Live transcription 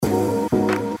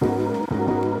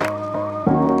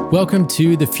Welcome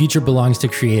to The Future Belongs to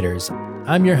Creators.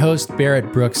 I'm your host,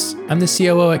 Barrett Brooks. I'm the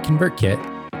COO at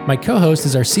ConvertKit. My co-host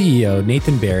is our CEO,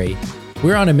 Nathan Barry.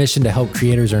 We're on a mission to help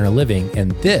creators earn a living,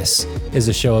 and this is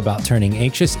a show about turning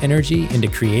anxious energy into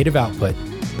creative output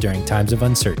during times of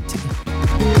uncertainty.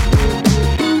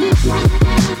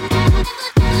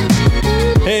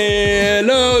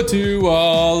 Hello to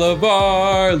all of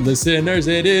our listeners.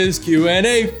 It is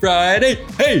Q&A Friday.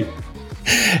 Hey!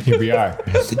 Here we are.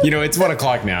 You know, it's 1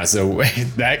 o'clock now, so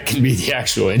that can be the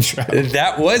actual intro.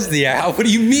 That was the, what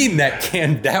do you mean that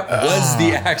was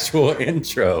the actual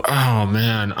intro? Oh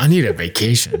man, I need a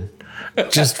vacation.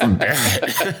 Just from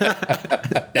Barrett.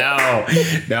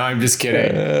 No, I'm just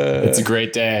kidding. It's a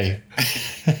great day.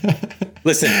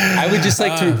 Listen, I would just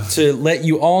like to let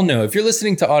you all know, if you're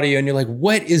listening to audio and you're like,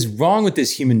 what is wrong with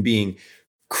this human being?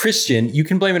 Christian, you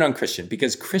can blame it on Christian,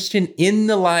 because Christian in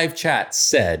the live chat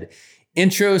said,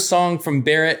 intro song from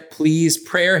Barrett, please,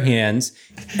 prayer hands.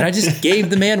 And I just gave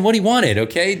the man what he wanted,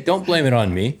 okay? Don't blame it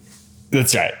on me.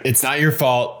 That's right. It's not your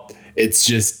fault. It's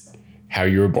just how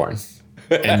you were born.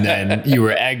 And then you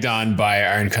were egged on by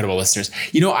our incredible listeners.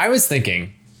 You know, I was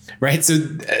thinking, right? So,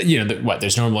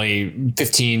 there's normally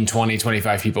 15, 20,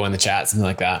 25 people in the chat, something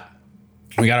like that.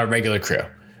 We got our regular crew.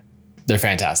 They're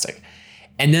fantastic.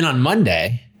 And then on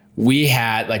Monday, we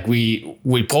had, we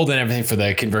pulled in everything for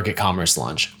the ConvertKit Commerce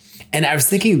launch. And I was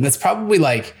thinking that's probably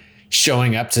like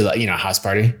showing up to, a house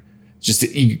party. Just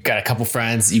you got a couple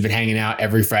friends, you've been hanging out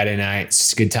every Friday night. It's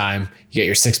just a good time. You get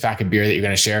your 6-pack of beer that you're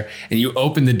going to share, and you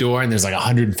open the door and there's like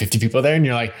 150 people there, and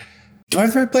you're like, do I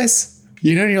have the right place?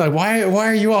 And you're like, why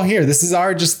are you all here? This is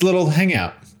our just little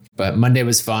hangout. But Monday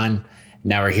was fun.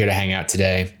 Now we're here to hang out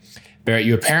today. Barrett,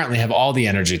 you apparently have all the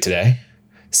energy today.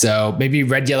 So maybe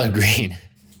red, yellow, green.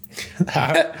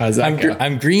 How's that go?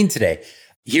 I'm green today.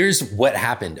 Here's what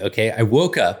happened, okay? I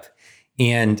woke up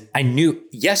and I knew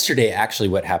yesterday, actually,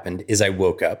 what happened is I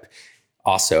woke up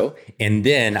also, and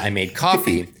then I made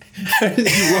coffee.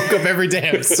 You woke up every day.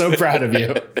 I'm so proud of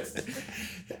you.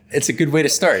 It's a good way to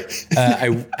start.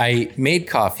 I made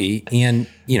coffee and,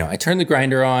 I turned the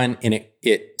grinder on and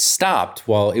it stopped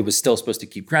while it was still supposed to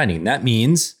keep grinding. That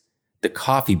means the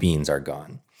coffee beans are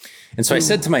gone. And so I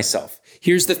said to myself,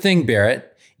 here's the thing, Barrett.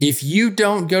 If you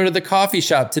don't go to the coffee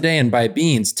shop today and buy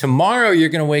beans, tomorrow you're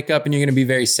going to wake up and you're going to be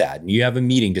very sad and you have a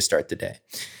meeting to start the day.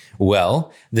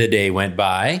 Well, the day went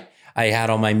by. I had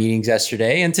all my meetings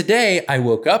yesterday, and today I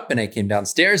woke up and I came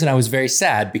downstairs and I was very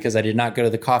sad because I did not go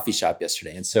to the coffee shop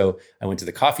yesterday. And so I went to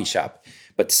the coffee shop,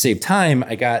 but to save time,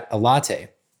 I got a latte.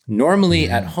 Normally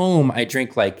at home, I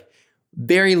drink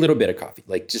very little bit of coffee,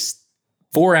 just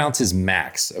 4 ounces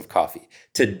max of coffee.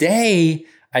 Today,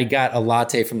 I got a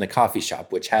latte from the coffee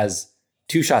shop, which has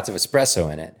 2 shots of espresso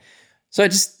in it. So I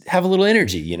just have a little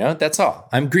energy, that's all.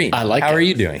 I'm green. I like it. How are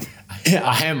you doing?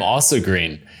 I am also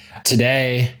green.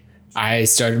 Today, I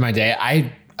started my day.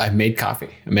 I made coffee.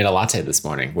 I made a latte this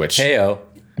morning, which, Heyo.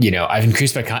 I've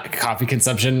increased my coffee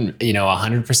consumption,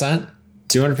 100%,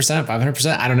 200%,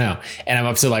 500%. I don't know. And I'm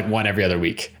up to 1 every other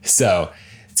week. So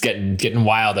it's getting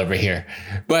wild over here.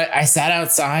 But I sat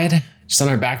outside just on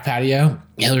our back patio.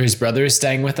 Hillary's brother is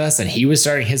staying with us, and he was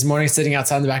starting his morning sitting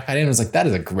outside on the back patio. And I was like, that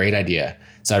is a great idea.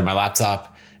 Started my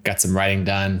laptop, got some writing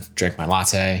done, drank my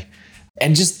latte.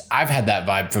 And I've had that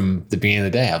vibe from the beginning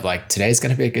of the day of today's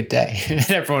going to be a good day. And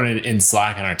everyone in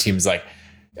Slack on our team is like,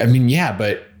 yeah,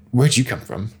 but where'd you come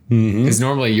from? Because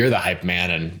normally you're the hype man,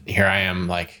 and here I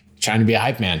am trying to be a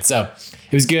hype man. So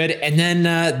it was good. And then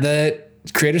the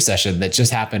creator session that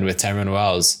just happened with Tyrone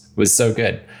Wells was so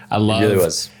good. It really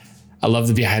was. I love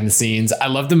the behind the scenes. I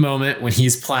love the moment when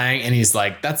he's playing and he's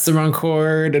like, that's the wrong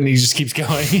chord. And he just keeps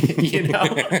going,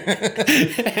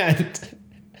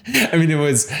 And it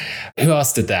was, who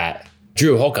else did that?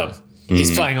 Drew Holcomb.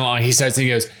 He's playing along. He starts and he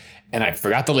goes, and I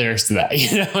forgot the lyrics to that,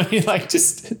 and he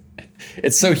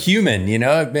it's so human,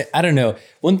 I don't know.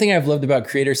 One thing I've loved about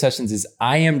creator sessions is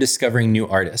I am discovering new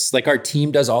artists. Our team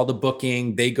does all the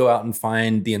booking. They go out and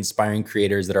find the inspiring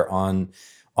creators that are on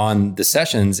the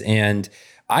sessions. And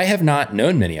I have not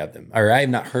known many of them, or I have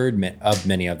not heard of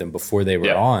many of them before they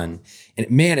were on.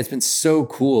 And man, it's been so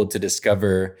cool to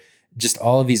discover just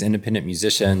all of these independent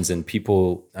musicians and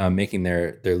people making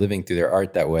their living through their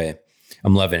art that way.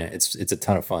 I'm loving it. It's a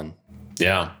ton of fun.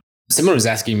 Yeah. Someone was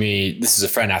asking me, this is a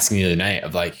friend asking me the other night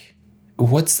of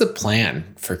what's the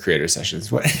plan for creator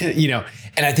sessions? What,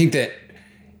 and I think that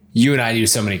you and I do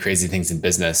so many crazy things in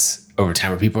business over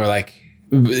time where people are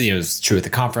it's true with the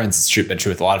conference. It's been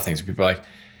true with a lot of things where people are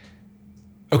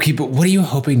okay, but what are you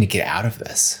hoping to get out of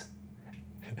this?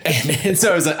 And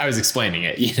so I was explaining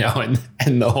it,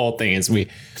 and the whole thing is we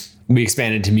we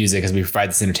expand into music as we provide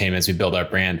this entertainment, as we build our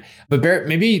brand. But Barrett,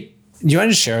 maybe do you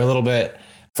want to share a little bit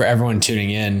for everyone tuning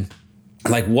in,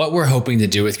 like what we're hoping to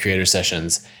do with Creator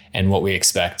Sessions and what we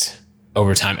expect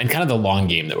over time and kind of the long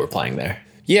game that we're playing there?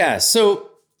 Yeah. So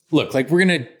look, like we're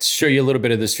going to show you a little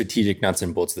bit of the strategic nuts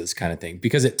and bolts of this kind of thing,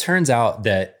 because it turns out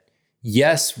that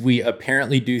yes, we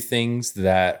apparently do things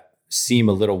that seem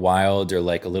a little wild or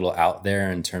like a little out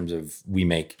there in terms of we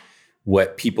make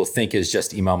what people think is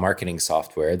just email marketing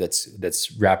software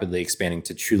that's rapidly expanding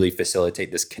to truly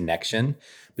facilitate this connection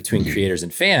between creators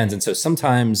and fans. And so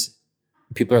sometimes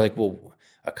people are like, well,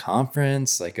 a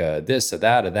conference, like a this, a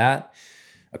that,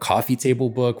 a coffee table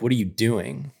book, what are you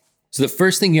doing? So the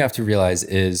first thing you have to realize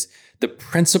is the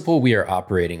principle we are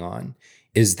operating on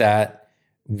is that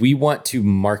we want to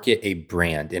market a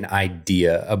brand, an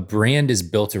idea. A brand is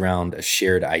built around a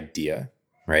shared idea,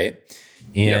 right?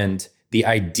 And the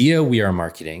idea we are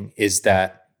marketing is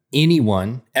that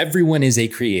everyone is a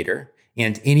creator,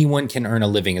 and anyone can earn a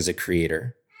living as a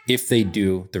creator if they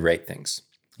do the right things.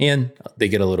 And they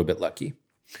get a little bit lucky.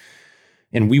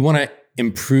 And we want to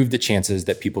improve the chances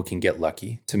that people can get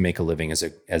lucky to make a living as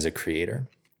a creator.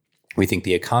 We think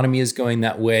the economy is going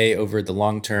that way over the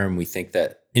long term. We think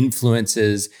that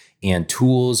influences and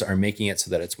tools are making it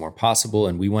so that it's more possible,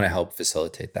 and we want to help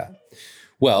facilitate that.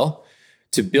 Well,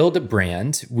 to build a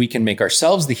brand, we can make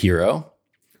ourselves the hero,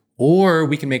 or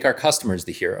we can make our customers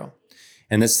the hero.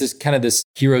 And that's this kind of this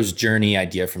hero's journey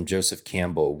idea from Joseph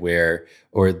Campbell,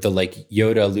 or the like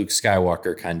Yoda, Luke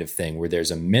Skywalker kind of thing, where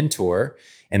there's a mentor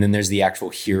and then there's the actual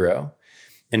hero.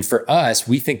 And for us,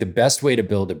 we think the best way to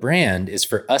build a brand is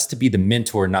for us to be the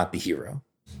mentor, not the hero.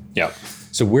 Yeah.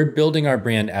 So we're building our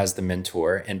brand as the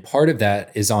mentor. And part of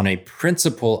that is on a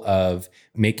principle of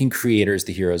making creators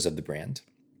the heroes of the brand.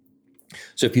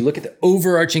 So if you look at the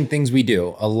overarching things we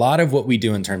do, a lot of what we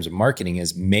do in terms of marketing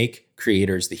is make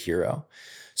creators the hero.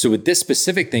 So with this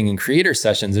specific thing in Creator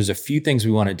Sessions, there's a few things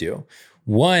we want to do.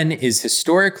 One is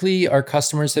historically, our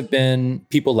customers have been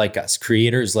people like us,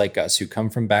 creators like us who come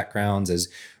from backgrounds as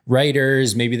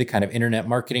writers, maybe the kind of internet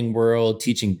marketing world,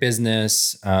 teaching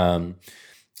business,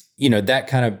 that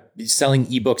kind of selling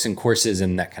ebooks and courses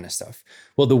and that kind of stuff.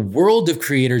 Well, the world of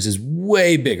creators is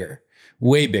way bigger,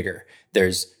 way bigger.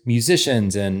 There's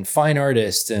musicians and fine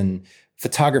artists and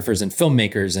photographers and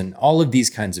filmmakers and all of these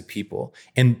kinds of people.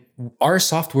 And our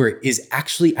software is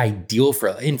actually ideal for,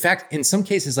 in fact, in some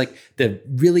cases, like the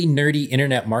really nerdy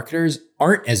internet marketers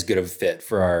aren't as good of a fit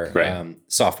for our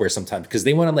software sometimes because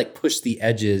they want to like push the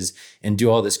edges and do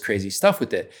all this crazy stuff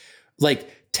with it.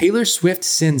 Like Taylor Swift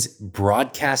sends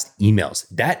broadcast emails.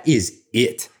 That is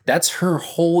it. That's her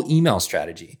whole email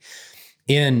strategy.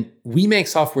 And we make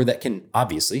software that can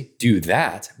obviously do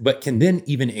that, but can then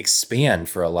even expand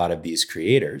for a lot of these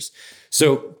creators.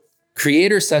 So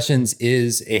Creator Sessions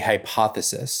is a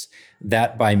hypothesis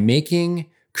that by making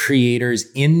creators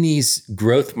in these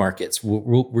growth markets,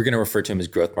 we're going to refer to them as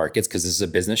growth markets because this is a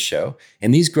business show,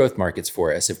 and these growth markets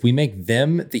for us, if we make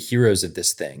them the heroes of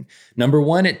this thing, number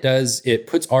one, it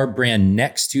puts our brand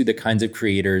next to the kinds of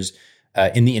creators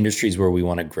in the industries where we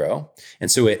want to grow.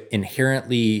 And so it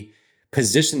inherently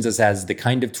positions us as the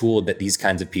kind of tool that these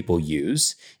kinds of people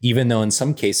use, even though in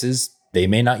some cases they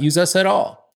may not use us at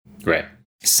all. Right.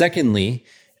 Secondly,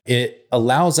 it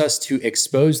allows us to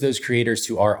expose those creators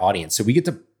to our audience. So we get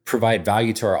to provide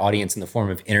value to our audience in the form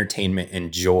of entertainment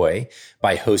and joy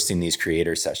by hosting these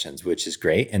creator sessions, which is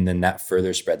great. And then that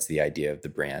further spreads the idea of the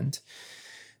brand.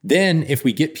 Then if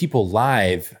we get people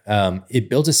live, it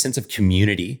builds a sense of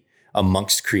community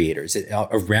amongst creators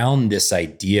around this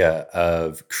idea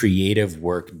of creative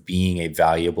work being a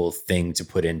valuable thing to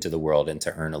put into the world and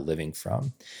to earn a living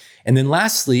from. And then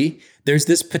lastly, there's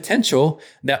this potential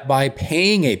that by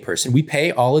paying a person, we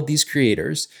pay all of these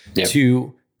creators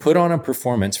to put on a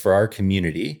performance for our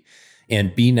community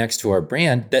and be next to our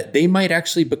brand, that they might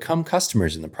actually become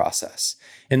customers in the process.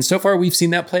 And so far, we've seen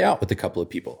that play out with a couple of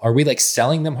people. Are we like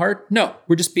selling them hard? No,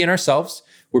 we're just being ourselves.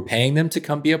 We're paying them to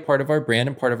come be a part of our brand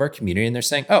and part of our community. And they're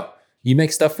saying, oh, you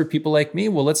make stuff for people like me?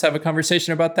 Well, let's have a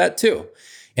conversation about that too.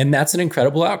 And that's an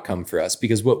incredible outcome for us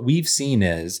because what we've seen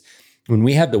is when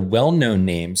we have the well-known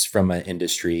names from an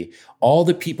industry, all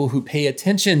the people who pay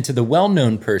attention to the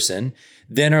well-known person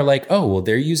then are like, oh, well,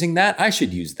 they're using that. I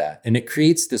should use that. And it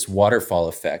creates this waterfall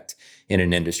effect in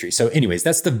an industry. So anyways,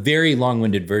 that's the very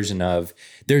long-winded version of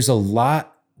there's a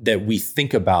lot that we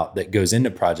think about that goes into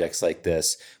projects like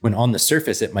this, when on the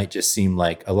surface, it might just seem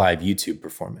like a live YouTube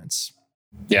performance.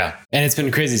 Yeah. And it's been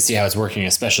crazy to see how it's working,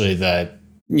 especially that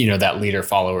leader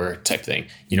follower type thing.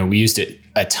 We used it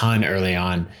a ton early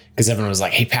on because everyone was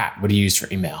like, hey, Pat, what do you use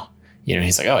for email?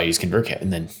 He's like, oh, I use ConvertKit.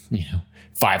 And then,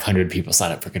 500 people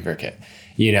sign up for ConvertKit,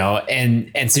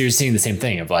 and so you're seeing the same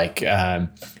thing of like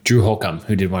Drew Holcomb,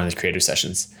 who did one of the creator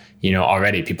sessions.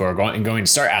 Already people are going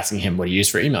to start asking him what he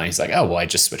used for email. He's like, oh, well, I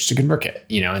just switched to ConvertKit,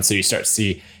 and so you start to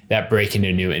see that break into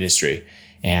a new industry,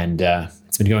 and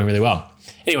it's been going really well.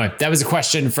 Anyway, that was a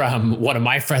question from one of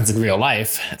my friends in real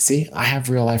life. See, I have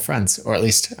real life friends, or at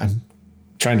least I'm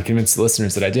trying to convince the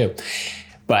listeners that I do.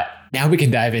 But now we can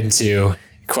dive into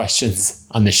questions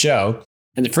on the show.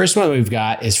 And the first one we've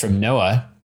got is from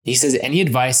Noah. He says, any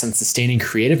advice on sustaining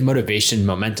creative motivation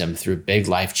momentum through big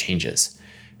life changes?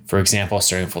 For example,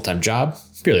 starting a full-time job,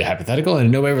 purely hypothetical and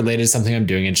in no way related to something I'm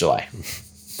doing in July.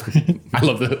 I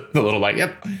love the little like,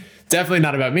 yep, definitely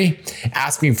not about me.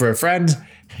 Asking for a friend.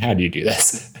 How do you do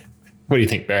this? What do you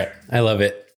think, Barrett? I love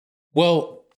it.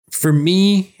 Well, for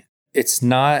me, it's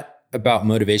not about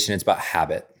motivation. It's about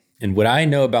habit. And what I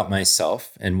know about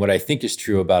myself and what I think is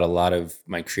true about a lot of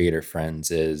my creator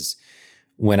friends is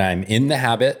when I'm in the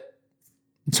habit,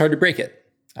 it's hard to break it.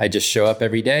 I just show up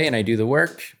every day and I do the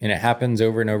work and it happens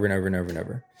over and over and over and over and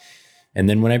over. And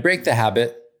then when I break the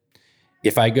habit,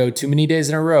 if I go too many days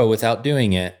in a row without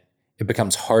doing it, it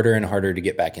becomes harder and harder to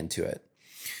get back into it.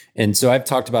 And so I've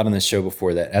talked about on this show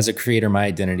before that as a creator, my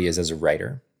identity is as a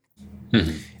writer.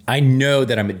 Mm-hmm. I know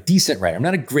that I'm a decent writer. I'm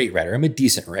not a great writer. I'm a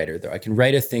decent writer, though. I can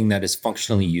write a thing that is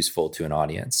functionally useful to an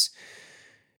audience.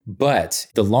 But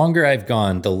the longer I've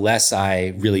gone, the less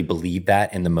I really believe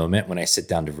that in the moment when I sit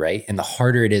down to write. And the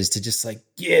harder it is to just like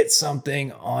get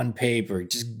something on paper,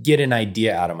 just get an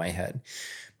idea out of my head.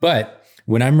 But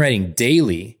when I'm writing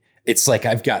daily, it's like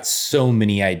I've got so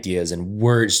many ideas and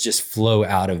words just flow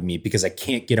out of me because I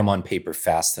can't get them on paper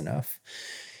fast enough.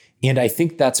 And I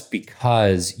think that's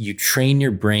because you train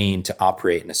your brain to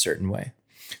operate in a certain way.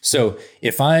 So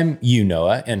if I'm you,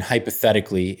 Noah, and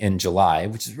hypothetically in July,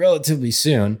 which is relatively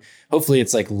soon, hopefully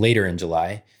it's like later in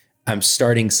July, I'm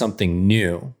starting something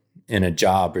new in a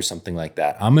job or something like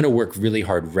that. I'm going to work really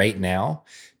hard right now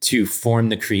to form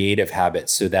the creative habit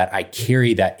so that I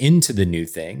carry that into the new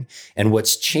thing. And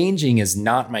what's changing is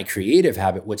not my creative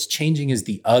habit. What's changing is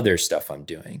the other stuff I'm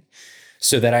doing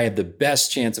so that I have the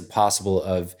best chance of possible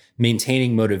of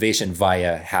maintaining motivation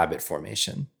via habit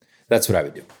formation. That's what I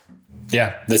would do.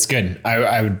 Yeah, that's good.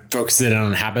 I would focus it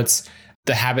on habits.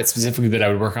 The habit specifically that I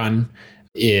would work on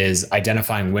is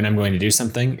identifying when I'm going to do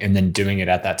something and then doing it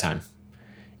at that time.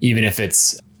 Even if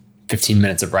it's 15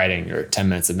 minutes of writing or 10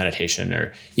 minutes of meditation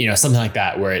or, something like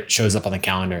that, where it shows up on the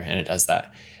calendar and it does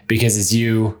that. Because as say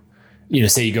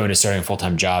you go into starting a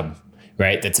full-time job,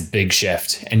 right? That's a big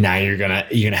shift. And now you're going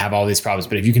to have all these problems.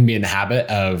 But if you can be in the habit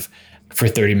of for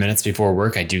 30 minutes before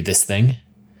work, I do this thing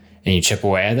and you chip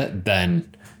away at it,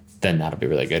 then that'll be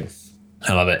really good.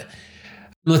 I love it.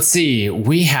 Let's see.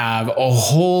 We have a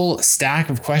whole stack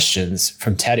of questions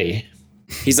from Teddy.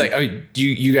 He's like, oh, do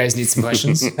you guys need some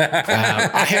questions?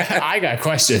 I got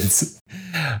questions.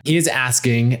 He is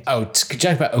asking, could you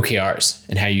talk about OKRs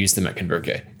and how you use them at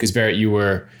ConvertKit? Because Barrett,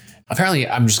 apparently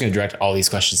I'm just going to direct all these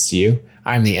questions to you.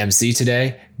 I'm the MC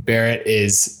today. Barrett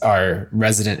is our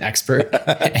resident expert.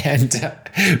 And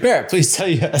Barrett, please tell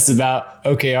us about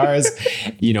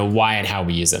OKRs, why and how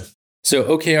we use them. So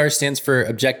OKR stands for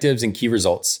objectives and key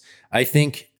results. I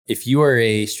think if you are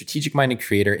a strategic-minded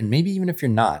creator, and maybe even if you're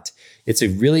not, it's a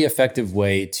really effective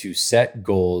way to set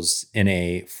goals in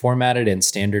a formatted and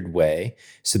standard way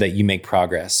so that you make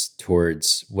progress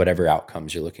towards whatever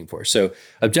outcomes you're looking for. So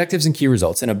objectives and key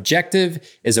results. An objective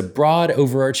is a broad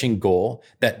overarching goal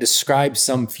that describes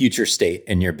some future state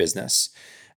in your business.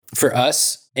 For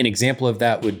us, an example of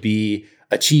that would be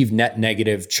achieve net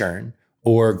negative churn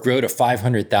or grow to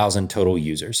 500,000 total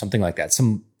users, something like that.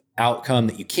 Some outcome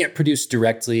that you can't produce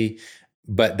directly,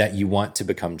 but that you want to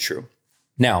become true.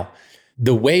 Now,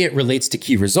 the way it relates to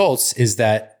key results is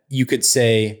that you could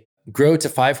say, grow to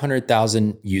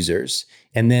 500,000 users,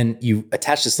 and then you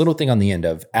attach this little thing on the end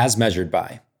of as measured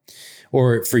by.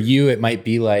 Or for you, it might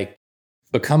be like,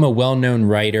 become a well-known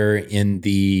writer in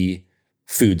the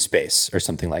food space or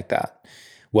something like that.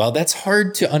 Well, that's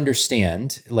hard to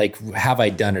understand, like, have I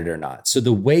done it or not? So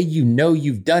the way you know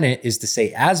you've done it is to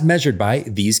say, as measured by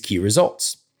these key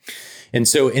results. And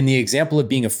so in the example of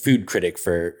being a food critic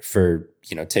for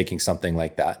taking something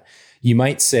like that, you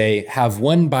might say, have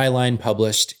one byline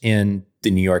published in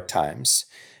the New York Times,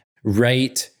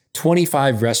 write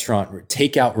 25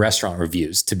 takeout restaurant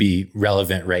reviews to be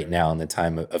relevant right now in the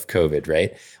time of COVID,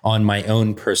 right? On my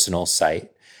own personal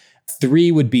site.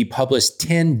 3 would be publish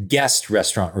 10 guest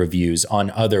restaurant reviews on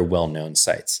other well-known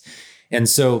sites. And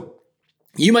so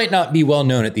you might not be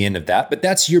well-known at the end of that, but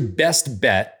that's your best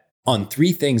bet on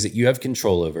 3 things that you have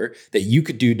control over that you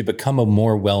could do to become a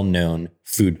more well-known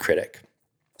food critic.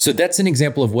 So that's an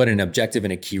example of what an objective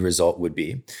and a key result would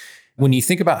be. When you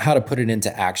think about how to put it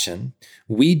into action,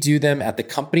 we do them at the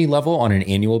company level on an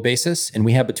annual basis, and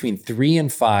we have between 3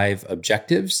 and 5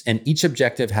 objectives, and each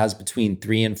objective has between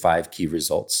 3 and 5 key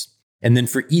results. And then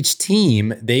for each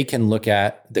team, they can look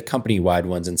at the company-wide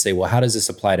ones and say, well, how does this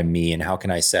apply to me? And how can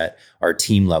I set our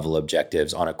team level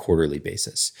objectives on a quarterly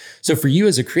basis? So for you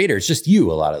as a creator, it's just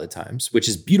you a lot of the times, which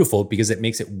is beautiful because it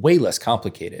makes it way less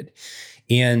complicated.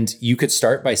 And you could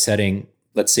start by setting,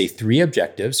 let's say, 3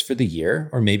 objectives for the year,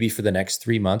 or maybe for the next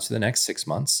 3 months or the next 6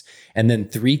 months, and then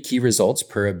 3 key results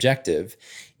per objective.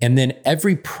 And then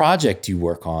every project you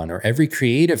work on or every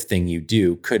creative thing you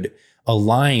do could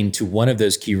align to one of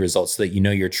those key results so that you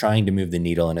know you're trying to move the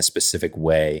needle in a specific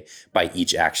way by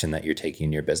each action that you're taking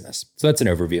in your business. So that's an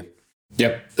overview.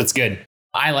 Yep, that's good.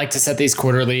 I like to set these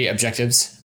quarterly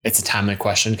objectives. It's a timely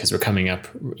question because we're coming up,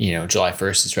 July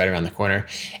 1st is right around the corner.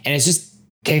 And it's just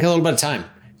take a little bit of time.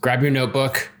 Grab your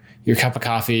notebook, your cup of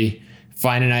coffee,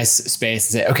 find a nice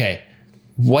space and say, okay,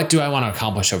 what do I want to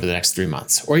accomplish over the next 3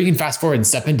 months? Or you can fast forward and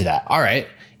step into that. All right,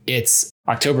 it's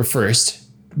October 1st.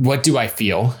 What do I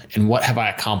feel and what have I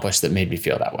accomplished that made me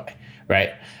feel that way?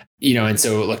 Right. And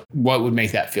so look, what would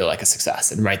make that feel like a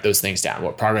success, and write those things down.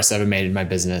 What progress have I made in my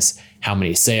business? How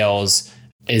many sales?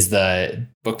 Is the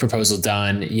book proposal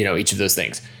done? Each of those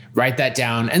things. Write that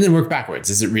down and then work backwards.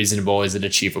 Is it reasonable? Is it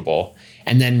achievable?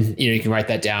 And then, you can write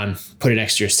that down, put it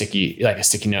next to your sticky note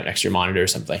next to your monitor or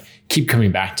something. Keep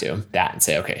coming back to that and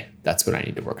say, okay, that's what I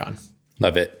need to work on.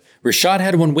 Love it. Rashad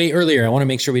had one way earlier. I want to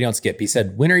make sure we don't skip. He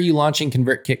said, when are you launching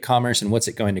ConvertKit Commerce and what's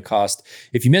it going to cost?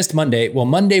 If you missed Monday, well,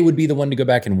 Monday would be the one to go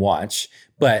back and watch.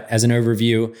 But as an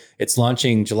overview, it's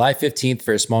launching July 15th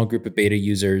for a small group of beta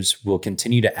users. We'll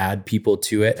continue to add people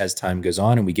to it as time goes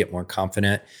on and we get more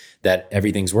confident that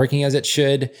everything's working as it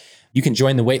should. You can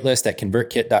join the waitlist at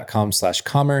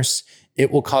convertkit.com/commerce. It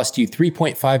will cost you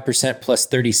 3.5% plus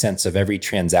 30 cents of every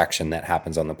transaction that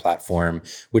happens on the platform,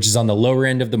 which is on the lower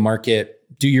end of the market.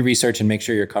 Do your research and make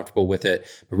sure you're comfortable with it.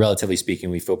 But relatively speaking,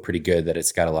 we feel pretty good that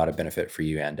it's got a lot of benefit for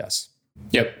you and us.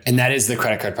 Yep. And that is the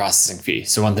credit card processing fee.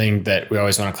 So one thing that we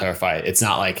always want to clarify, it's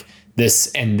not like this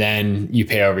and then you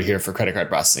pay over here for credit card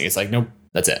processing. It's like, nope,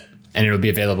 that's it. And it'll be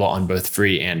available on both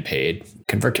free and paid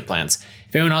ConvertKit plans.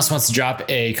 If anyone else wants to drop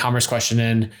a commerce question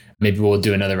in, maybe we'll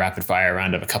do another rapid fire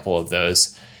round of a couple of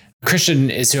those. Christian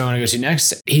is who I want to go to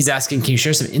next. He's asking, can you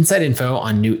share some inside info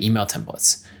on new email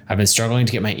templates? I've been struggling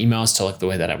to get my emails to look the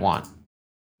way that I want.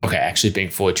 Okay, actually being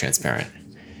fully transparent.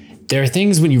 There are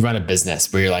things when you run a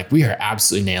business where you're like, we are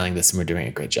absolutely nailing this and we're doing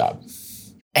a great job.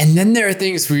 And then there are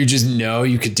things where you just know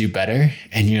you could do better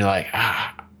and you're like,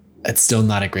 it's still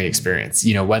not a great experience.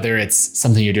 Whether it's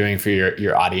something you're doing for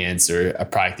your audience or a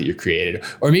product that you created,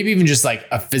 or maybe even just like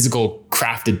a physical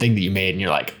crafted thing that you made and you're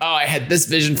like, oh, I had this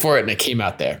vision for it and it came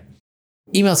out there.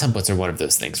 Email templates are one of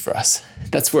those things for us.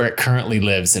 That's where it currently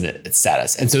lives in its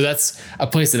status. And so that's a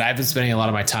place that I've been spending a lot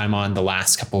of my time on the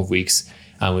last couple of weeks.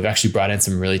 We've actually brought in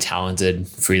some really talented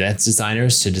freelance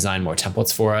designers to design more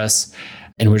templates for us.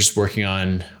 And we're just working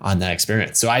on that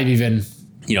experience. So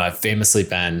I've famously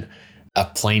been a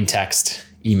plain text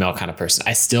email kind of person.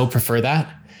 I still prefer that,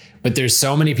 but there's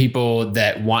so many people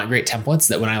that want great templates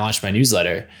that when I launched my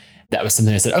newsletter, that was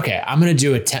something I said, okay, I'm going to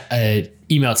do a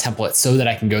email template so that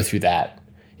I can go through that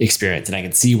experience and I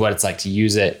can see what it's like to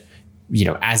use it,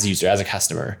 as a user, as a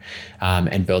customer,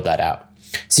 and build that out.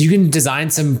 So you can design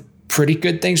some pretty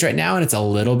good things right now, and it's a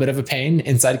little bit of a pain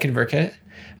inside ConvertKit,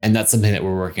 and that's something that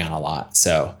we're working on a lot.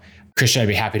 So Christian, I'd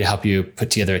be happy to help you put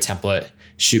together a template.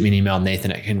 Shoot me an email,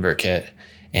 Nathan at ConvertKit,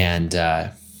 and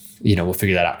we'll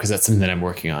figure that out because that's something that I'm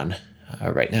working on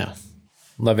right now.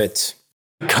 Love it.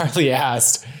 Carly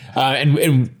asked, and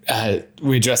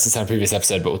we addressed this on a previous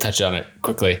episode, but we'll touch on it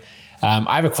quickly.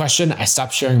 I have a question. I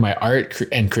stopped sharing my art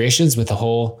and creations with the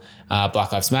whole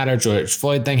Black Lives Matter, George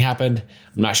Floyd thing happened.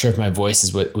 I'm not sure if my voice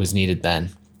is what was needed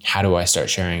then. How do I start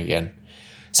sharing again?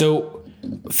 So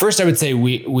first, I would say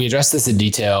we addressed this in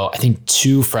detail, I think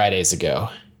 2 Fridays ago.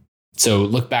 So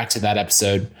look back to that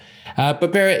episode.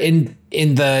 But Barrett,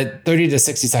 in the 30 to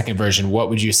 60 second version, what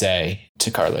would you say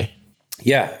to Carly?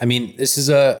 Yeah, I mean, this is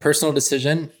a personal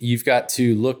decision. You've got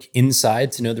to look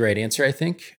inside to know the right answer, I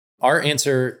think. Our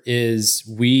answer is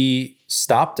we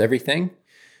stopped everything.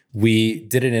 We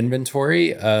did an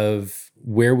inventory of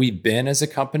where we've been as a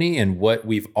company and what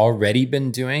we've already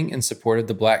been doing in support of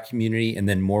the Black community, and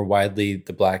then more widely,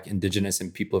 the Black, Indigenous,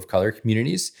 and people of color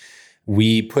communities.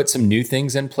 We put some new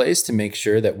things in place to make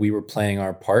sure that we were playing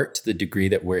our part to the degree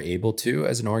that we're able to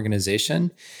as an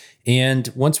organization.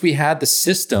 And once we had the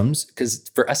systems, because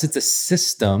for us, it's a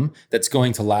system that's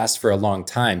going to last for a long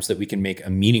time so that we can make a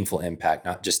meaningful impact,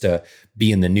 not just a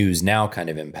be in the news now kind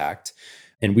of impact.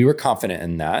 And we were confident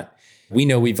in that. We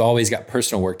know we've always got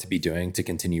personal work to be doing to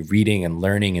continue reading and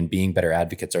learning and being better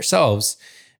advocates ourselves.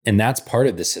 And that's part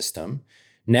of the system.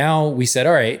 Now we said,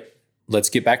 all right, let's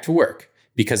get back to work.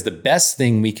 Because the best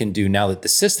thing we can do now that the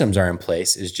systems are in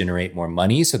place is generate more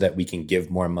money so that we can give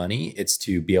more money. It's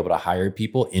to be able to hire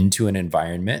people into an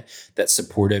environment that's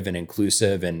supportive and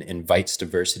inclusive and invites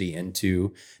diversity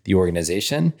into the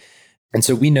organization. And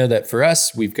so we know that for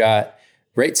us, we've got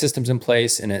great systems in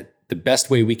place, and the best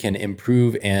way we can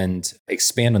improve and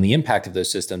expand on the impact of those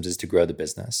systems is to grow the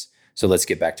business. So let's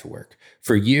get back to work.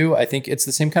 For you, I think it's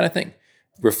the same kind of thing.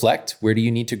 Reflect, where do you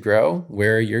need to grow?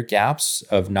 Where are your gaps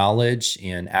of knowledge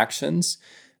and actions?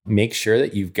 Make sure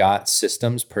that you've got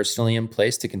systems personally in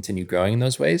place to continue growing in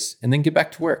those ways, and then get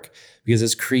back to work. Because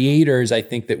as creators, I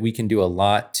think that we can do a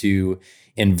lot to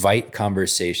invite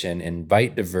conversation,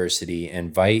 invite diversity,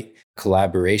 invite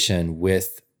collaboration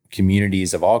with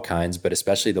communities of all kinds, but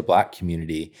especially the Black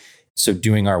community. So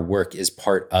doing our work is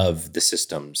part of the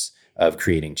systems of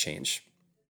creating change.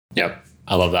 Yep,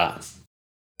 I love that.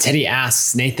 Teddy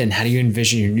asks, Nathan, how do you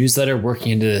envision your newsletter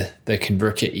working into the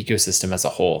ConvertKit ecosystem as a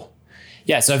whole?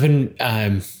 Yeah, so I've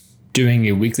been doing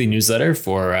a weekly newsletter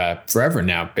for forever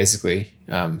now, basically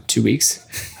 2 weeks.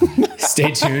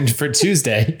 Stay tuned for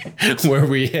Tuesday, where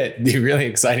we hit the really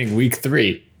exciting week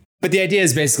 3. But the idea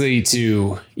is basically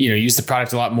to use the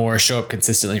product a lot more, show up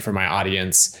consistently for my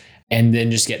audience, and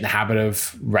then just get in the habit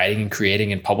of writing and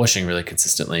creating and publishing really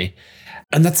consistently.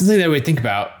 And that's something that we think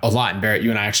about a lot. And Barrett, you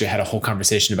and I actually had a whole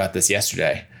conversation about this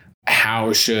yesterday.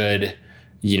 How should,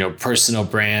 personal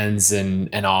brands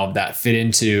and all of that fit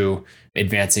into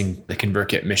advancing the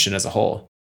ConvertKit mission as a whole?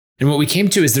 And what we came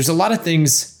to is there's a lot of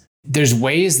things, there's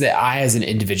ways that I as an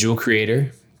individual creator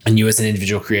and you as an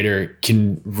individual creator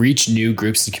can reach new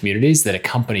groups and communities that a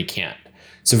company can't.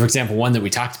 So for example, one that we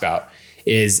talked about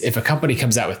is if a company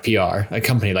comes out with PR, a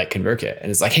company like ConvertKit, and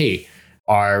it's like, hey,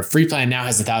 our free plan now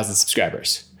has 1,000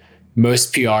 subscribers.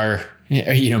 Most PR,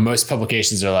 most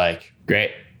publications are like,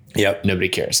 great. Yep. Nobody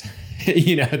cares.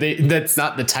 That's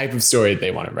not the type of story that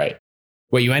they want to write.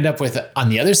 What you end up with on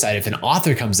the other side, if an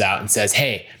author comes out and says,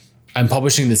 hey, I'm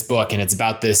publishing this book and it's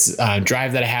about this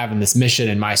drive that I have and this mission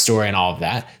and my story and all of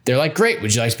that. They're like, great.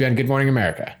 Would you like to be on Good Morning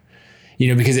America?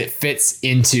 Because it fits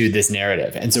into this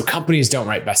narrative. And so companies don't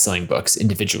write best-selling books.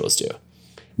 Individuals do.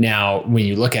 Now, when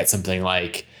you look at something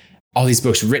like all these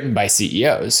books written by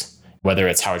CEOs, whether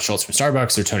it's Howard Schultz from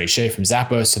Starbucks or Tony Hsieh from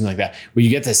Zappos, something like that, where you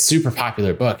get this super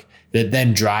popular book that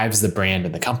then drives the brand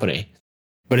and the company.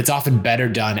 But it's often better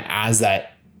done as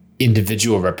that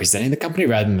individual representing the company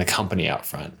rather than the company out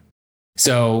front.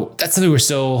 So that's something we're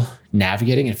still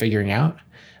navigating and figuring out.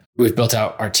 We've built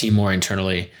out our team more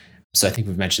internally. So I think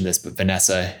we've mentioned this, but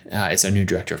Vanessa is our new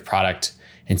director of product.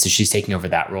 And so she's taking over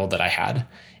that role that I had.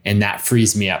 And that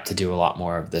frees me up to do a lot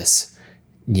more of this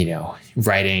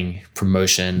writing,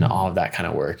 promotion, all of that kind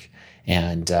of work.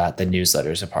 And the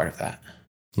newsletter is a part of that.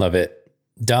 Love it.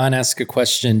 Don asks a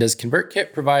question. Does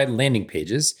ConvertKit provide landing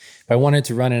pages? If I wanted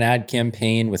to run an ad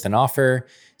campaign with an offer,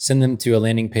 send them to a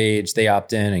landing page, they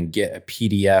opt in and get a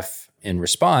PDF in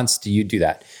response, do you do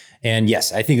that? And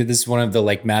yes, I think that this is one of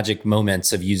the magic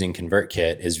moments of using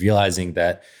ConvertKit is realizing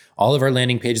that all of our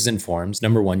landing pages and forms,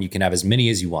 number one, you can have as many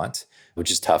as you want,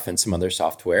 which is tough in some other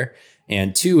software.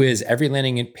 And two is every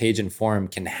landing page and form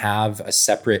can have a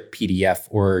separate PDF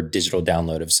or digital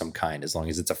download of some kind, as long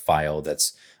as it's a file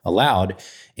that's allowed.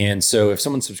 And so if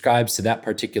someone subscribes to that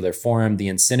particular form, the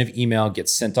incentive email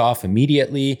gets sent off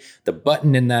immediately. The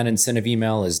button in that incentive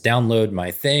email is download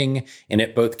my thing, and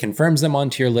it both confirms them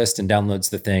onto your list and downloads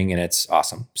the thing, and it's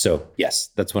awesome. So yes,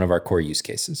 that's one of our core use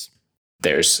cases.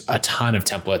 There's a ton of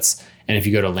templates. And if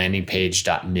you go to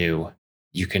landingpage.new,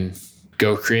 you can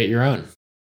go create your own.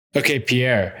 Okay,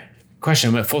 Pierre, question.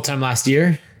 I went full-time last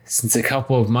year. Since a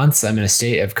couple of months, I'm in a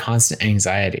state of constant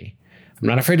anxiety. I'm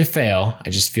not afraid to fail. I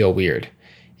just feel weird.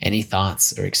 Any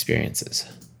thoughts or experiences?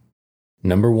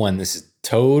 Number one, this is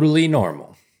totally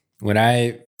normal. When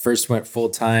I first went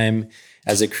full-time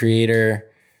as a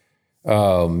creator,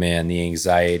 oh man, the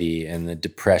anxiety and the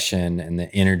depression and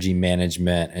the energy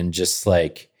management and just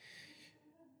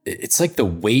it's like the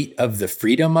weight of the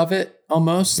freedom of it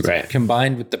almost, right,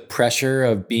 combined with the pressure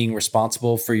of being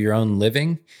responsible for your own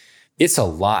living. It's a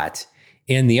lot.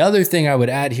 And the other thing I would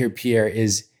add here, Pierre,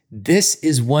 is this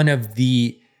is one of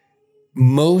the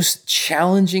most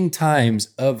challenging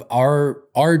times of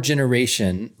our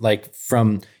generation, like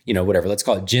from, whatever, let's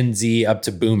call it Gen Z up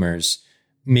to boomers,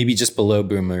 maybe just below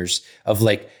boomers, of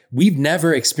like, we've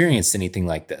never experienced anything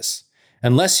like this.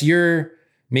 Unless you're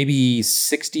maybe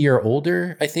 60 or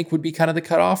older, I think would be kind of the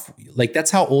cutoff. Like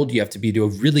that's how old you have to be to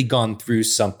have really gone through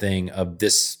something of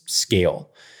this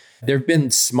scale. There have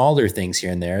been smaller things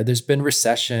here and there. There's been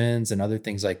recessions and other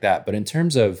things like that. But in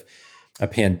terms of a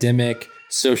pandemic,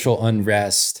 social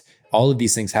unrest, all of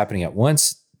these things happening at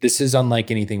once, this is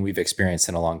unlike anything we've experienced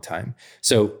in a long time.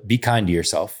 So be kind to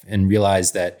yourself and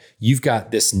realize that you've got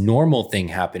this normal thing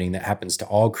happening that happens to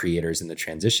all creators in the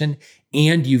transition.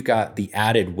 And you've got the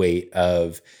added weight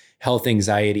of health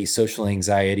anxiety, social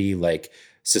anxiety, like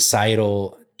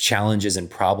societal challenges and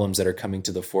problems that are coming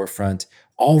to the forefront,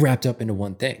 all wrapped up into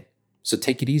one thing. So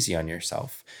take it easy on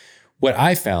yourself. What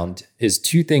I found is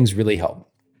two things really help.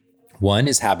 One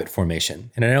is habit formation.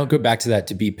 And I don't go back to that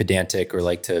to be pedantic or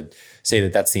like to say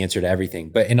that that's the answer to everything.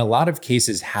 But in a lot of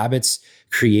cases, habits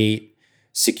create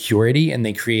security and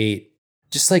they create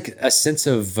just like a sense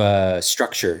of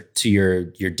structure to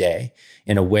your day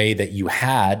in a way that you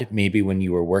had maybe when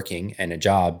you were working in a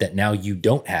job that now you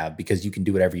don't have because you can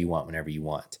do whatever you want whenever you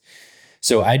want.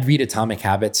 So I'd read Atomic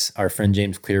Habits. Our friend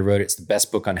James Clear wrote it. It's the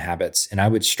best book on habits. And I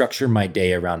would structure my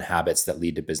day around habits that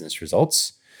lead to business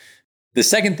results. The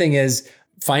second thing is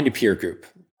find a peer group.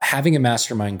 Having a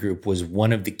mastermind group was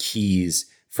one of the keys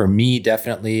for me,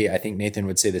 definitely. I think Nathan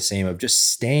would say the same, of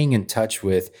just staying in touch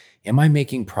with, am I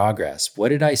making progress? What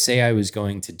did I say I was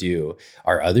going to do?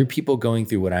 Are other people going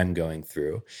through what I'm going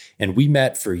through? And we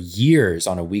met for years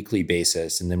on a weekly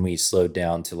basis. And then we slowed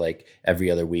down to like every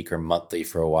other week or monthly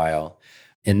for a while.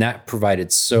 And that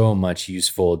provided so much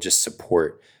useful just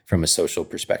support from a social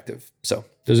perspective. So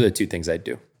those are the two things I'd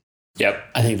do. Yep,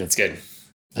 I think that's good.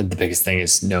 The biggest thing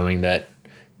is knowing that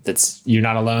you're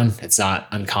not alone. It's not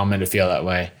uncommon to feel that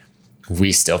way.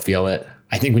 We still feel it.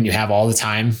 I think when you have all the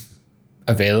time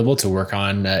available to work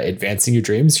on advancing your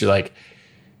dreams, you're like,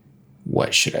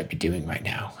 what should I be doing right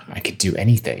now? I could do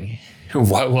anything.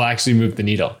 What will actually move the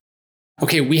needle?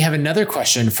 Okay, we have another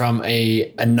question from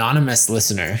a anonymous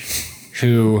listener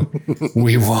who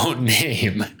we won't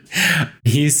name.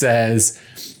 He says,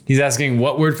 he's asking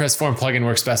what WordPress form plugin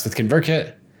works best with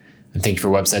ConvertKit. And thank you for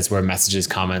websites where messages,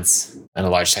 comments, and a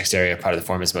large text area part of the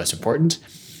form is most important.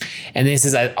 And then he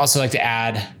says, I'd also like to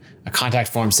add a contact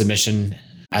form submission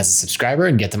as a subscriber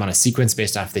and get them on a sequence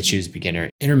based off if they choose beginner,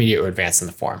 intermediate, or advanced in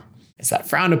the form. Is that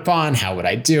frowned upon? How would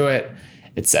I do it?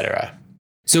 Etc.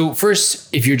 So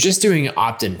first, if you're just doing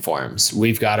opt-in forms,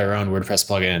 we've got our own WordPress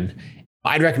plugin.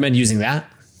 I'd recommend using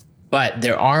that. But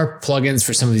there are plugins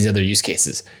for some of these other use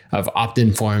cases of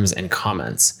opt-in forms and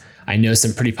comments. I know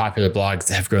some pretty popular blogs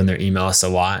that have grown their email list a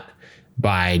lot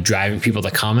by driving people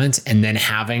to comment and then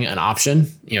having an option,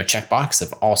 checkbox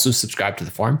of also subscribe to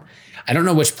the form. I don't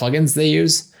know which plugins they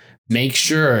use. Make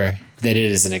sure that it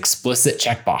is an explicit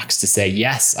checkbox to say,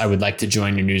 yes, I would like to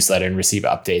join your newsletter and receive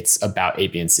updates about A,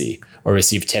 B, and C, or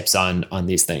receive tips on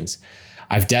these things.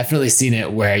 I've definitely seen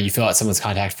it where you fill out someone's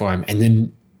contact form and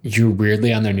then you're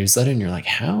weirdly on their newsletter and you're like,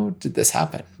 how did this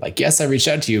happen? Like, yes, I reached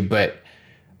out to you, but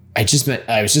I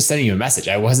was just sending you a message.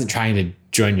 I wasn't trying to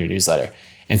join your newsletter.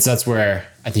 And so that's where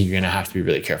I think you're going to have to be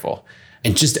really careful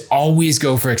and just always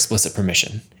go for explicit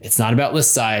permission. It's not about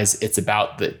list size. It's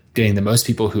about getting the most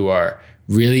people who are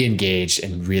really engaged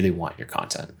and really want your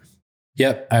content.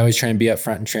 Yep. I always try and be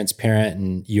upfront and transparent,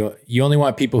 and you only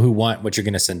want people who want what you're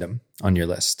going to send them on your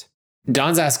list.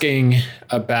 Don's asking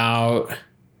about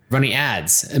running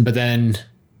ads, but then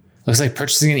looks like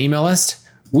purchasing an email list.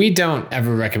 We don't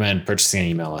ever recommend purchasing an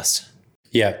email list.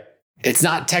 Yeah. It's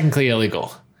not technically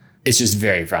illegal. It's just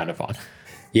very frowned upon.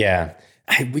 Yeah.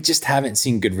 We just haven't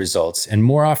seen good results. And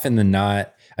more often than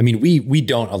not, I mean, we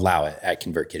don't allow it at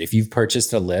ConvertKit. If you've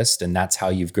purchased a list and that's how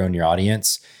you've grown your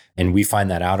audience, and we find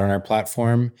that out on our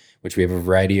platform, which we have a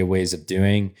variety of ways of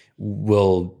doing,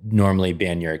 we'll normally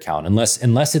ban your account.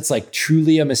 Unless it's like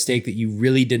truly a mistake that you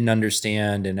really didn't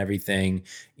understand and everything,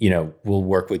 we'll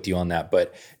work with you on that.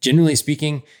 But generally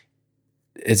speaking,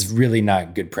 it's really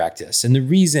not good practice. And the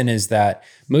reason is that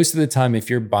most of the time, if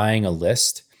you're buying a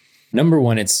list, number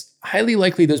one, it's highly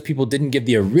likely those people didn't give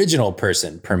the original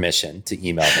person permission to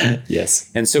email them.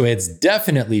 Yes. And so it's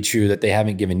definitely true that they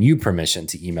haven't given you permission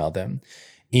to email them.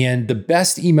 And the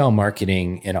best email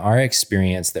marketing in our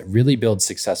experience that really builds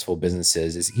successful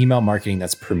businesses is email marketing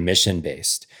that's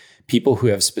permission-based. People who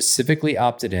have specifically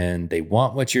opted in, they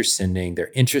want what you're sending,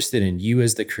 they're interested in you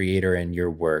as the creator and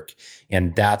your work,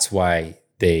 and that's why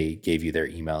they gave you their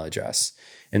email address.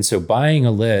 And so buying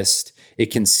a list, it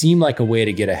can seem like a way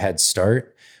to get a head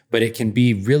start, but it can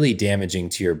be really damaging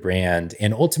to your brand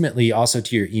and ultimately also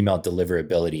to your email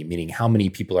deliverability, meaning how many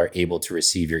people are able to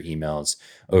receive your emails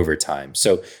over time.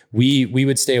 So we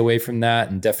would stay away from that.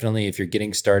 And definitely if you're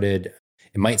getting started,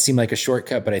 it might seem like a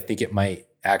shortcut, but I think it might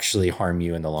actually harm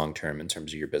you in the long term in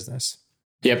terms of your business.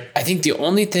 Yep. I think the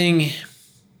only thing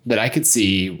that I could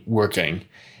see working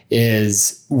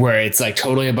is where it's like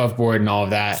totally above board and all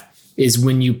of that is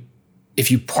if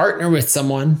you partner with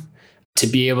someone to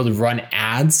be able to run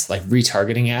ads, like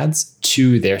retargeting ads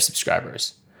to their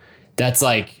subscribers. That's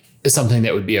like something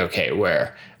that would be okay,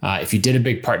 where if you did a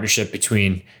big partnership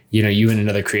between, you and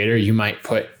another creator, you might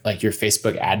put like your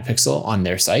Facebook ad pixel on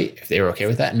their site if they were okay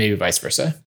with that, and maybe vice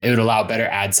versa. It would allow better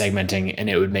ad segmenting and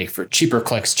it would make for cheaper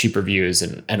clicks, cheaper views,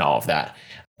 and all of that.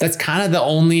 That's kind of the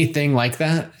only thing like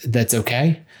that that's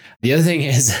okay. The other thing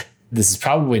is, this is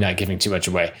probably not giving too much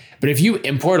away, but if you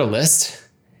import a list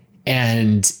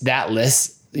and that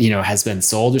list, has been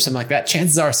sold or something like that,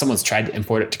 chances are someone's tried to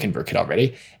import it to ConvertKit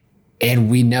already. And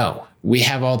we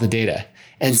have all the data.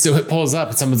 And so it pulls up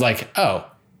and someone's like, oh,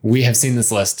 we have seen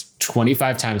this list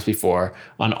 25 times before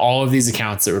on all of these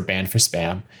accounts that were banned for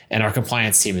spam. And our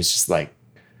compliance team is just like,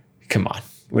 come on,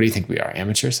 what do you think we are,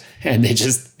 amateurs? And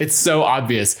it's so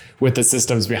obvious with the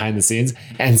systems behind the scenes.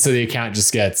 And so the account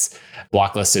just gets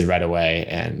blacklisted right away.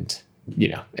 And,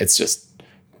 it's just,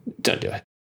 don't do it.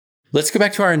 Let's go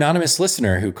back to our anonymous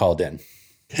listener who called in.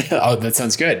 Oh, that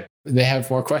sounds good. They have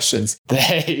more questions.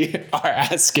 They are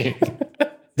asking.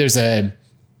 There's an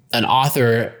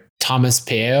author, Thomas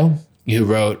Payo, who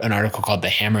wrote an article called The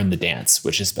Hammer and the Dance,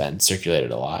 which has been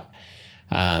circulated a lot.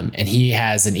 And he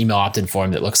has an email opt-in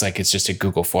form that looks like it's just a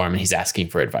Google form, and he's asking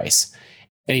for advice.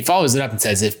 And he follows it up and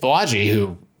says, if Balaji,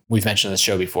 who we've mentioned on the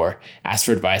show before, asked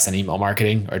for advice on email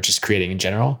marketing or just creating in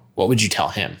general, what would you tell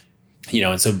him?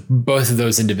 And so both of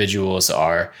those individuals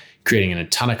are creating a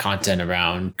ton of content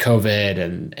around COVID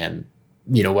and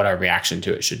what our reaction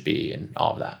to it should be and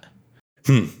all of that.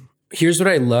 Here's what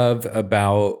I love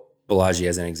about Balaji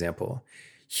as an example.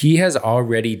 He has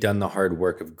already done the hard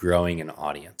work of growing an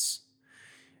audience.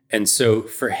 And so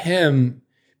for him,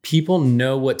 people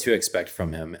know what to expect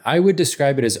from him. I would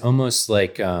describe it as almost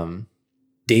like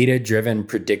data-driven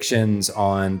predictions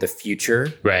on the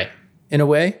future, right? In a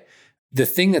way. The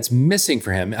thing that's missing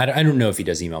for him, I don't know if he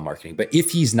does email marketing, but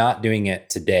if he's not doing it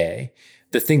today,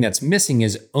 the thing that's missing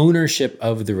is ownership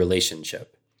of the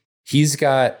relationship. He's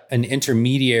got an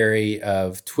intermediary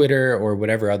of Twitter or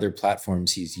whatever other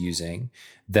platforms he's using,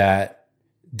 that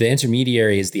the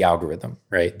intermediary is the algorithm,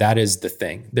 right? That is the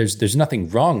thing. There's nothing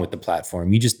wrong with the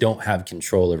platform. You just don't have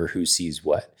control over who sees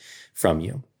what from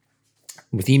you.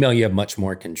 With email, you have much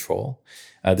more control.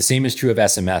 The same is true of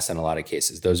SMS in a lot of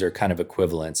cases. Those are kind of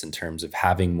equivalents in terms of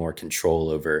having more control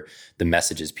over the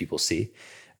messages people see.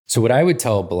 So what I would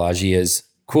tell Balaji is,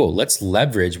 cool, let's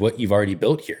leverage what you've already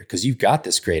built here because you've got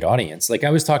this great audience. Like I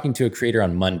was talking to a creator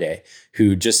on Monday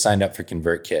who just signed up for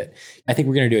ConvertKit. I think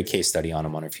we're going to do a case study on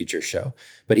him on a future show.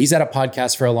 But he's had a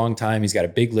podcast for a long time. He's got a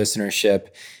big listenership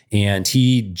and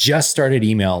he just started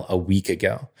email a week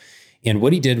ago. And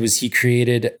what he did was he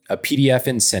created a PDF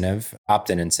incentive,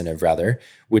 opt-in incentive rather,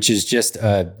 which is just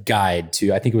a guide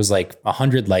to, I think it was like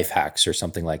 100 life hacks or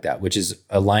something like that, which is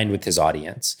aligned with his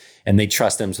audience. And they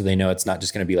trust him so they know it's not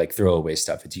just going to be like throwaway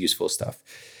stuff, it's useful stuff.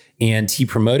 And he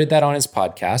promoted that on his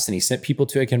podcast and he sent people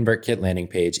to a ConvertKit landing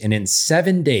page. And in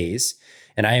 7 days,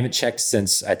 and I haven't checked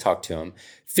since I talked to him,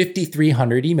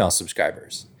 5,300 email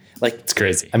subscribers. Like, it's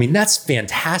crazy. I mean, that's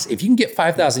fantastic. If you can get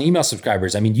 5,000 email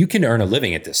subscribers, I mean, you can earn a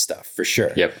living at this stuff for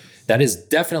sure. Yep. That is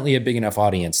definitely a big enough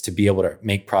audience to be able to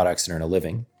make products and earn a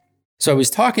living. So I was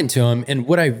talking to him and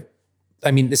I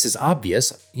mean, this is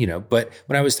obvious, but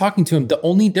when I was talking to him, the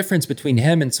only difference between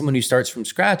him and someone who starts from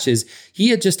scratch is he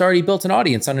had just already built an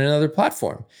audience on another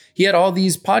platform. He had all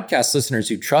these podcast listeners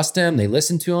who trust him, they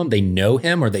listen to him, they know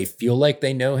him, or they feel like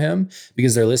they know him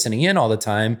because they're listening in all the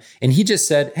time. And he just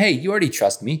said, hey, you already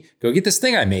trust me. Go get this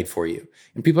thing I made for you.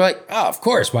 And people are like, oh, of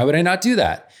course. Why would I not do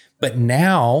that? But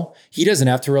now he doesn't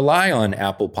have to rely on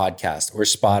Apple Podcast or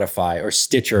Spotify or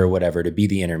Stitcher or whatever to be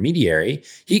the intermediary.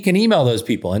 He can email those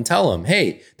people and tell them,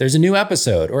 hey, there's a new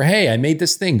episode, or hey, I made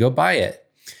this thing, go buy it.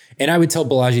 And I would tell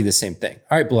Balaji the same thing.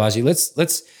 All right, Balaji,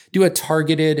 let's do a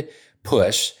targeted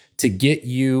push to get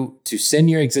you to send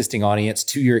your existing audience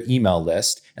to your email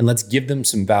list, and let's give them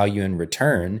some value in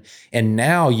return. And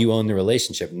now you own the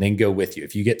relationship and then go with you.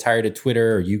 If you get tired of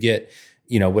Twitter or you get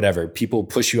whatever, people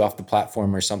push you off the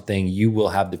platform or something, you will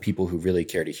have the people who really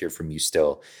care to hear from you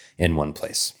still in one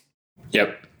place.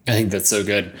 Yep. I think that's so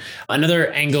good. Another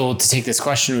angle to take this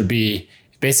question would be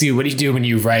basically, what do you do when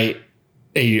you write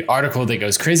an article that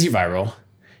goes crazy viral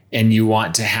and you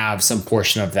want to have some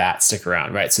portion of that stick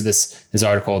around, right? So this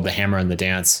article, The Hammer and the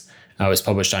Dance, was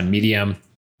published on Medium.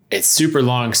 It's super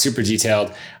long, super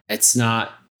detailed. It's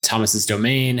not Thomas's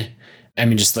domain. I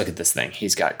mean, just look at this thing.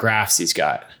 He's got graphs. He's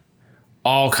got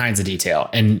all kinds of detail.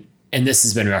 And this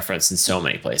has been referenced in so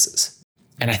many places.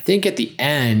 And I think at the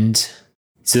end,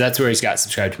 so that's where he's got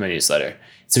subscribe to my newsletter.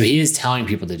 So he is telling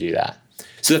people to do that.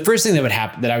 So the first thing that would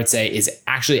happen, that I would say, is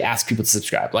actually ask people to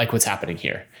subscribe, like what's happening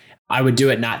here. I would do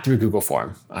it not through Google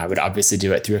Form. I would obviously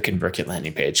do it through a ConvertKit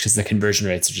landing page because the conversion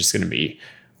rates are just going to be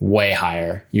way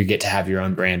higher. You get to have your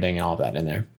own branding and all that in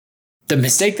there. The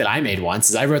mistake that I made once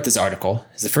is I wrote this article.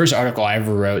 It's the first article I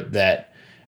ever wrote that,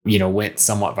 went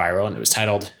somewhat viral, and it was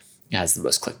titled, it has the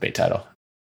most clickbait title,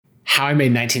 How I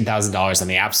Made $19,000 on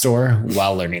the App Store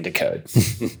While Learning to Code.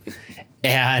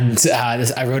 And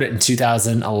I wrote it in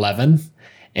 2011.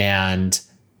 And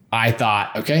I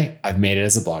thought, okay, I've made it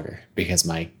as a blogger because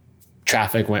my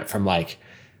traffic went from like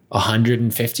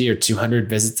 150 or 200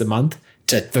 visits a month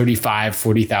to 35,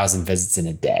 40,000 visits in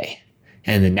a day.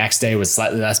 And the next day was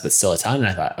slightly less, but still a ton. And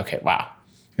I thought, okay, wow,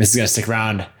 this is going to stick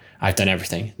around. I've done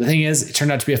everything. The thing is, it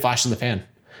turned out to be a flash in the pan,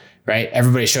 right?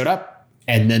 Everybody showed up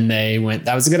and then they went,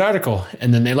 that was a good article.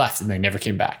 And then they left and they never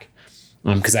came back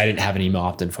because I didn't have an email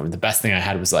opt-in form. The best thing I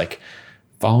had was like,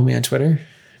 follow me on Twitter,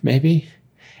 maybe.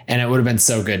 And it would have been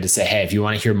so good to say, hey, if you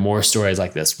want to hear more stories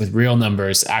like this with real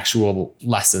numbers, actual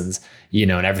lessons,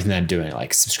 and everything that I'm doing,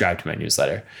 like subscribe to my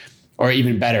newsletter. Or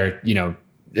even better,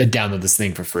 download this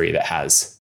thing for free that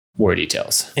has more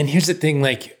details. And here's the thing,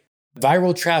 like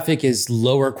viral traffic is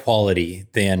lower quality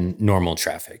than normal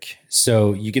traffic.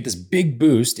 So you get this big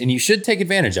boost and you should take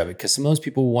advantage of it because some of those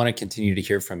people will want to continue to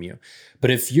hear from you. But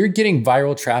if you're getting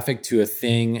viral traffic to a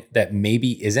thing that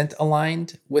maybe isn't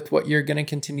aligned with what you're going to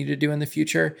continue to do in the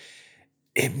future,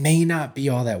 it may not be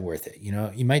all that worth it.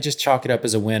 You might just chalk it up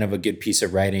as a win of a good piece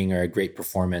of writing or a great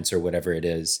performance or whatever it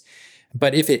is.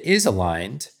 But if it is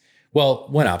aligned, well,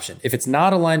 one option, if it's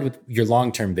not aligned with your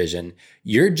long-term vision,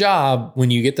 your job when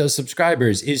you get those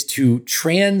subscribers is to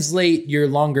translate your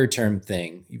longer-term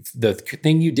thing, the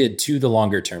thing you did to the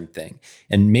longer-term thing,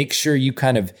 and make sure you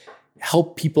kind of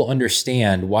help people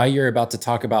understand why you're about to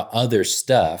talk about other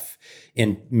stuff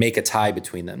and make a tie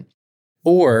between them.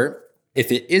 Or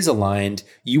if it is aligned,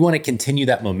 you want to continue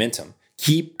that momentum.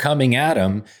 Keep coming at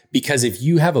them, because if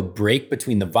you have a break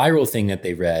between the viral thing that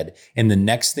they read and the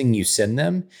next thing you send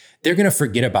them, they're going to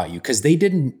forget about you because they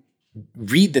didn't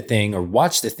read the thing or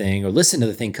watch the thing or listen to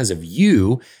the thing because of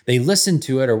you. They listened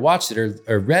to it or watched it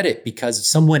or read it because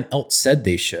someone else said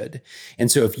they should.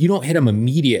 And so if you don't hit them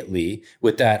immediately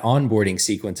with that onboarding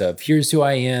sequence of here's who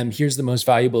I am, here's the most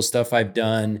valuable stuff I've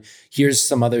done, here's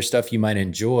some other stuff you might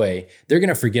enjoy, they're going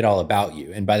to forget all about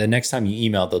you. And by the next time you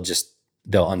email, they'll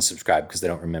unsubscribe because they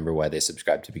don't remember why they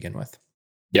subscribed to begin with.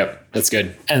 Yep, that's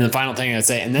good. And the final thing I'd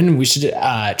say, and then we should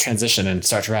transition and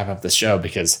start to wrap up the show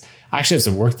because I actually have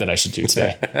some work that I should do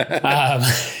today.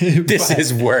 This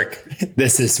is work.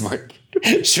 This is work.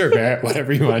 Sure, Barrett,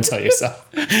 whatever you want to tell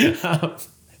yourself.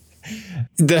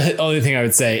 The only thing I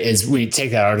would say is when you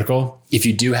take that article, if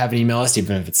you do have an email list,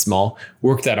 even if it's small,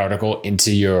 work that article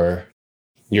into your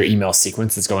email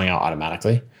sequence that's going out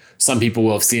automatically. Some people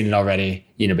will have seen it already,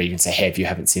 but you can say, hey, if you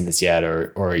haven't seen this yet,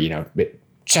 or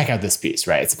check out this piece,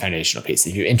 right? It's a foundational piece.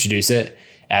 If you introduce it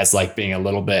as like being a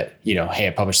little bit, hey, I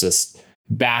published this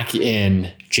back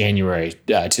in January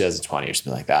 2020 or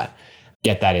something like that,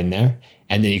 get that in there.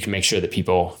 And then you can make sure that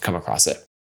people come across it.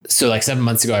 So like 7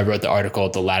 months ago, I wrote the article,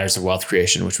 The Ladders of Wealth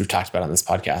Creation, which we've talked about on this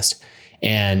podcast.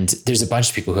 And there's a bunch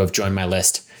of people who have joined my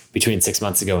list between 6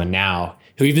 months ago and now,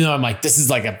 who, even though I'm like, this is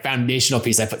like a foundational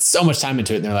piece, I put so much time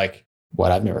into it. And they're like,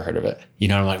 what? I've never heard of it.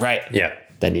 I'm like, right. Yeah.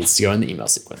 That needs to go in the email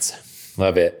sequence.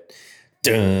 Love it.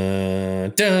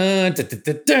 Dun, dun, dun, dun,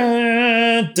 dun,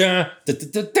 dun, dun,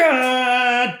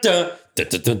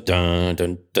 dun,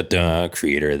 dun, dun, dun,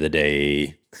 creator of the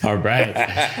day. All right.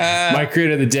 My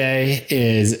creator of the day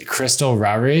is Crystal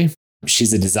Rowry.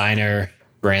 She's a designer,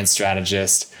 brand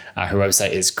strategist. Her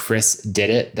website is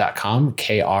chrisdidit.com,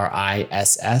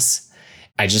 KRISS.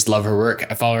 I just love her work.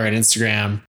 I follow her on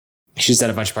Instagram. She's done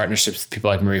a bunch of partnerships with people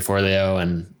like Marie Forleo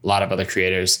and a lot of other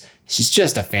creators. She's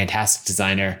just a fantastic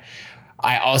designer.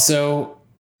 I also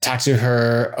talked to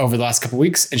her over the last couple of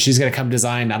weeks, and she's going to come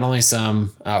design not only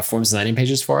some forms and landing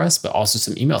pages for us, but also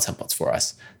some email templates for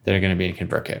us that are going to be in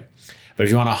ConvertKit. But if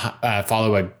you want to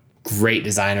follow a great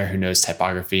designer who knows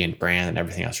typography and brand and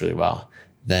everything else really well,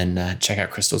 then check out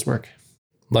Crystal's work.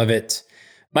 Love it.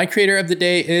 My creator of the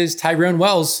day is Tyrone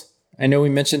Wells. I know we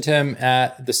mentioned him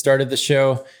at the start of the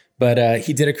show, but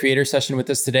he did a creator session with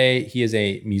us today. He is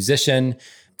a musician,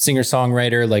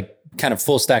 singer-songwriter, like kind of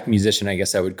full stack musician, I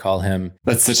guess I would call him.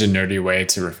 That's such a nerdy way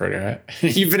to refer to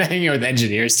it. You've been hanging out with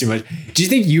engineers too much. Do you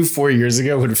think you 4 years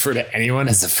ago would refer to anyone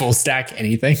as a full stack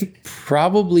anything?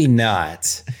 Probably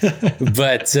not.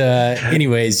 But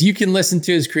anyways, you can listen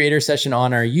to his creator session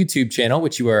on our YouTube channel,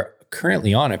 which you are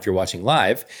currently on if you're watching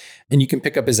live. And you can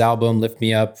pick up his album, Lift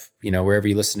Me Up, wherever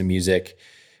you listen to music.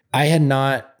 I had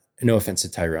not, no offense to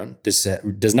Tyrone, this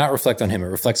does not reflect on him. It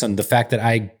reflects on the fact that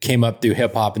I came up through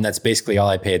hip hop and that's basically all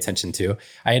I pay attention to.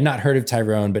 I had not heard of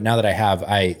Tyrone, but now that I have,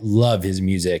 I love his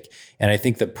music. And I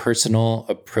think the personal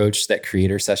approach that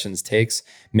Creator Sessions takes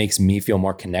makes me feel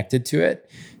more connected to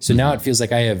it. So now it feels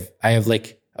like I have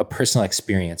like a personal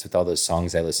experience with all those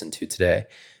songs I listened to today,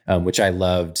 which I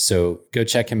loved. So go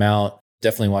check him out.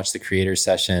 Definitely watch the Creator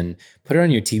Session. Put it on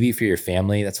your TV for your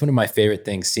family. That's one of my favorite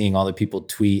things, seeing all the people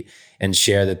tweet and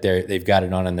share that they've got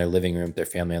it on in their living room with their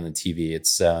family on the TV.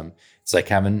 It's like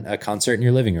having a concert in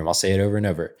your living room. I'll say it over and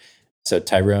over. So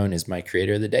Tyrone is my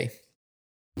creator of the day.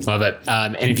 Love it.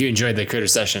 And if you enjoyed the Creator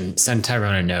Session, send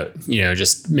Tyrone a note,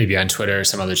 just maybe on Twitter or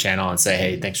some other channel and say,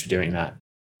 hey, thanks for doing that,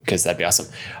 because that'd be awesome.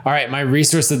 All right. My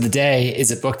resource of the day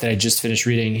is a book that I just finished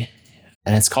reading,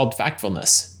 and it's called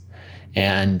Factfulness.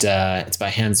 And it's by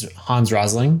Hans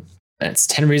Rosling. And it's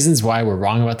 10 reasons why we're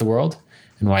wrong about the world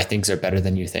and why things are better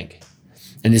than you think.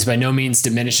 And this by no means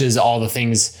diminishes all the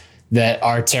things that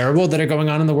are terrible that are going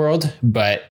on in the world.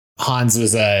 But Hans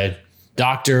was a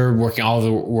doctor working all over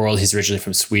the world. He's originally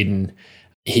from Sweden.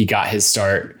 He got his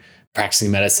start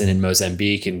practicing medicine in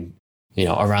Mozambique and,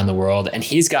 around the world. And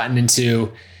he's gotten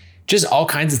into just all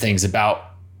kinds of things about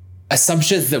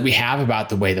assumptions that we have about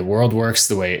the way the world works,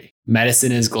 the way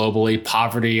medicine is globally,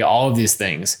 poverty, all of these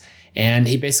things. And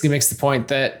he basically makes the point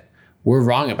that we're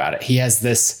wrong about it. He has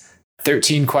this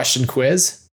 13 question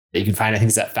quiz that you can find. I think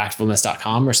it's at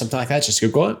factfulness.com or something like that. Just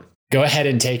Google it. Go ahead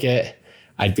and take it.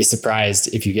 I'd be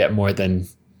surprised if you get more than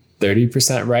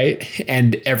 30% right.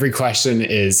 And every question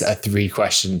is a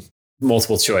 3-question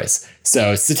multiple choice.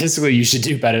 So statistically, you should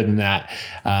do better than that.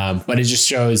 But it just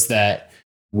shows that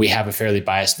we have a fairly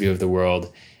biased view of the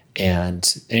world.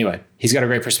 And anyway, he's got a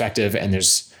great perspective. And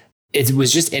it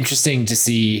was just interesting to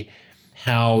see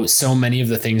how so many of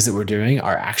the things that we're doing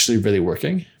are actually really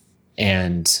working.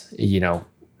 And,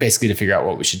 basically to figure out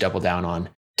what we should double down on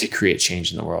to create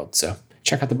change in the world. So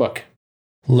check out the book.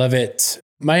 Love it.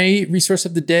 My resource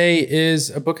of the day is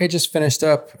a book I just finished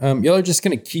up. Y'all are just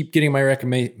going to keep getting my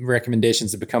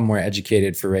recommendations to become more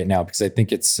educated for right now, because I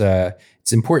think it's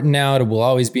important now. It will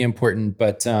always be important.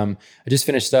 But I just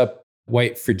finished up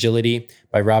White Fragility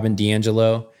by Robin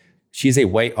DiAngelo. She's a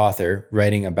white author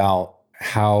writing about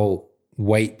how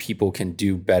white people can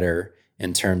do better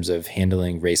in terms of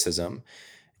handling racism.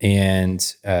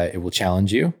 And it will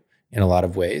challenge you in a lot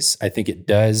of ways. I think it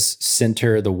does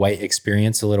center the white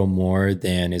experience a little more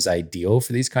than is ideal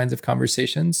for these kinds of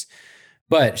conversations.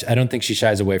 But I don't think she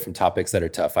shies away from topics that are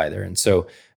tough either. And so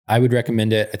I would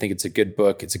recommend it. I think it's a good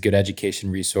book. It's a good education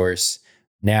resource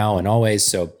now and always.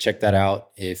 So check that out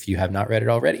if you have not read it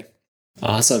already.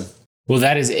 Awesome. Well,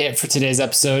 that is it for today's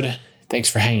episode. Thanks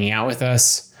for hanging out with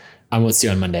us. We'll see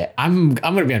you on Monday. I'm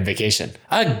going to be on vacation.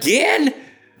 Again?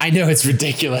 I know, it's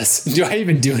ridiculous. Do I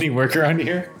even do any work around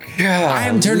here? I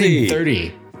am turning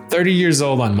 30 years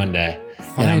old on Monday.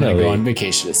 And I'm going to go on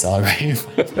vacation to celebrate.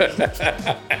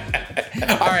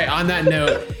 All right. On that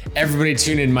note, everybody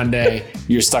tune in Monday.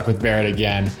 You're stuck with Barrett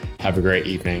again. Have a great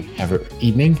evening. Have a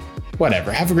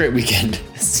great weekend.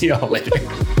 See y'all later.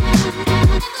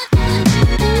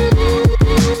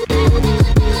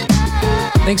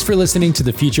 Thanks for listening to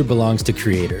The Future Belongs to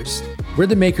Creators. We're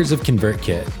the makers of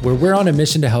ConvertKit, where we're on a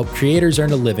mission to help creators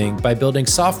earn a living by building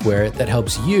software that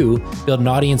helps you build an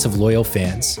audience of loyal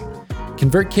fans.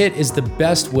 ConvertKit is the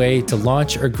best way to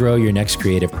launch or grow your next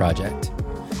creative project.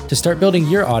 To start building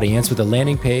your audience with a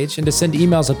landing page and to send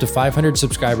emails up to 500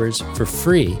 subscribers for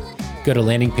free, go to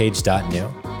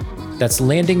landingpage.new. That's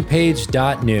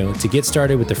landingpage.new to get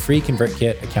started with the free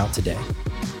ConvertKit account today.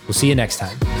 We'll see you next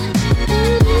time.